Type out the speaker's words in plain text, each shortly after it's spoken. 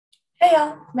Hey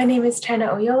y'all, my name is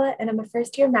Chyna Oyola, and I'm a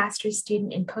first year master's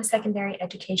student in post-secondary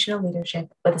educational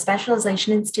leadership with a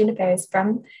specialization in student affairs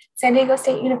from San Diego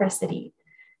State University.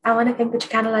 I want to thank the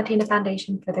Chicana Latina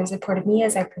Foundation for their support of me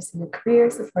as I pursue a career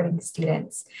supporting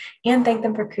students, and thank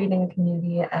them for creating a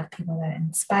community of people that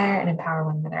inspire and empower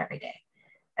one another every day.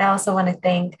 I also want to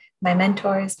thank my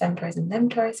mentors, mentors, and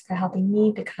mentors for helping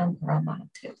me become a role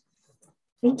model too.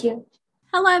 Thank you.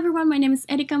 Hello everyone, my name is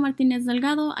Erika Martinez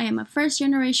Delgado. I am a first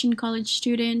generation college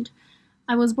student.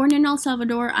 I was born in El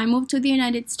Salvador. I moved to the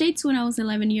United States when I was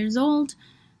 11 years old.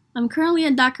 I'm currently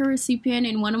a DACA recipient,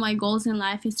 and one of my goals in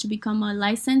life is to become a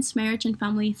licensed marriage and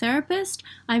family therapist.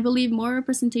 I believe more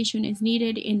representation is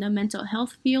needed in the mental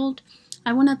health field.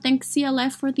 I want to thank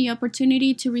CLF for the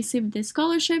opportunity to receive this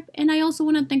scholarship, and I also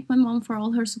want to thank my mom for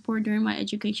all her support during my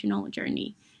educational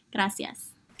journey.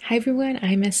 Gracias. Hi everyone,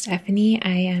 I'm Estefany.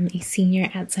 I am a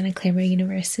senior at Santa Clara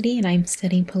University and I'm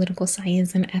studying political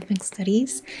science and ethnic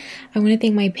studies. I want to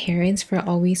thank my parents for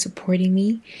always supporting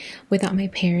me. Without my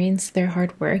parents, their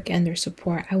hard work and their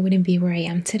support, I wouldn't be where I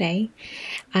am today.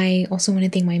 I also want to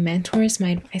thank my mentors,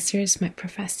 my advisors, my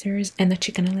professors, and the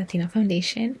Chicana Latina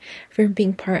Foundation for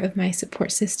being part of my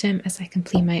support system as I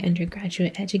complete my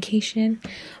undergraduate education.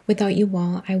 Without you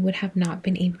all, I would have not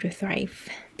been able to thrive.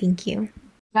 Thank you.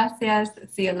 Gracias,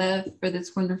 CLF, for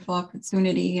this wonderful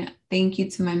opportunity. Thank you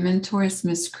to my mentors,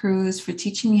 Ms. Cruz, for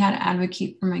teaching me how to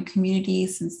advocate for my community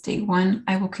since day one.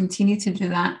 I will continue to do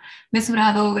that. Ms.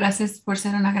 Brado, gracias por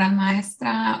ser una gran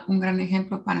maestra, un gran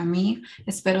ejemplo para mí.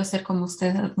 Espero ser como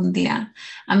usted algún día.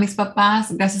 A mis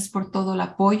papás, gracias por todo el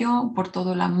apoyo, por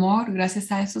todo el amor.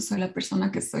 Gracias a eso soy la persona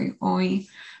que soy hoy.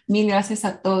 Mil gracias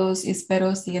a todos y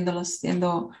espero siguiéndolos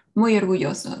siendo muy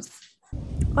orgullosos.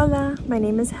 Hola, my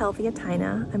name is Helvia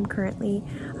Taina. I'm currently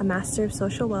a Master of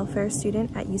Social Welfare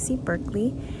student at UC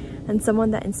Berkeley, and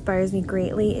someone that inspires me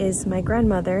greatly is my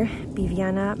grandmother,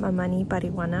 Viviana Mamani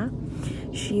Bariwana.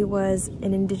 She was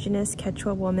an indigenous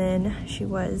Quechua woman. She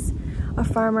was a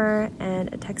farmer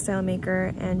and a textile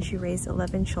maker, and she raised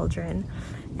 11 children.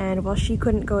 And while she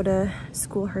couldn't go to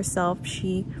school herself,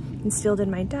 she instilled in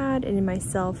my dad and in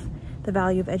myself the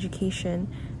value of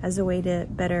education as a way to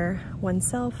better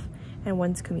oneself and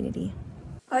one's community.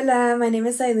 Hola, my name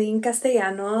is Ilyne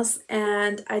Castellanos,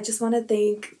 and I just want to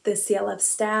thank the CLF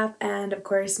staff and, of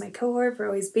course, my cohort for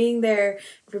always being there,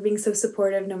 for being so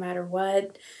supportive no matter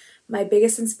what. My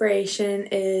biggest inspiration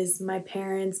is my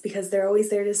parents because they're always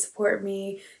there to support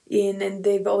me, and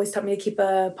they've always taught me to keep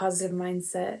a positive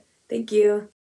mindset. Thank you.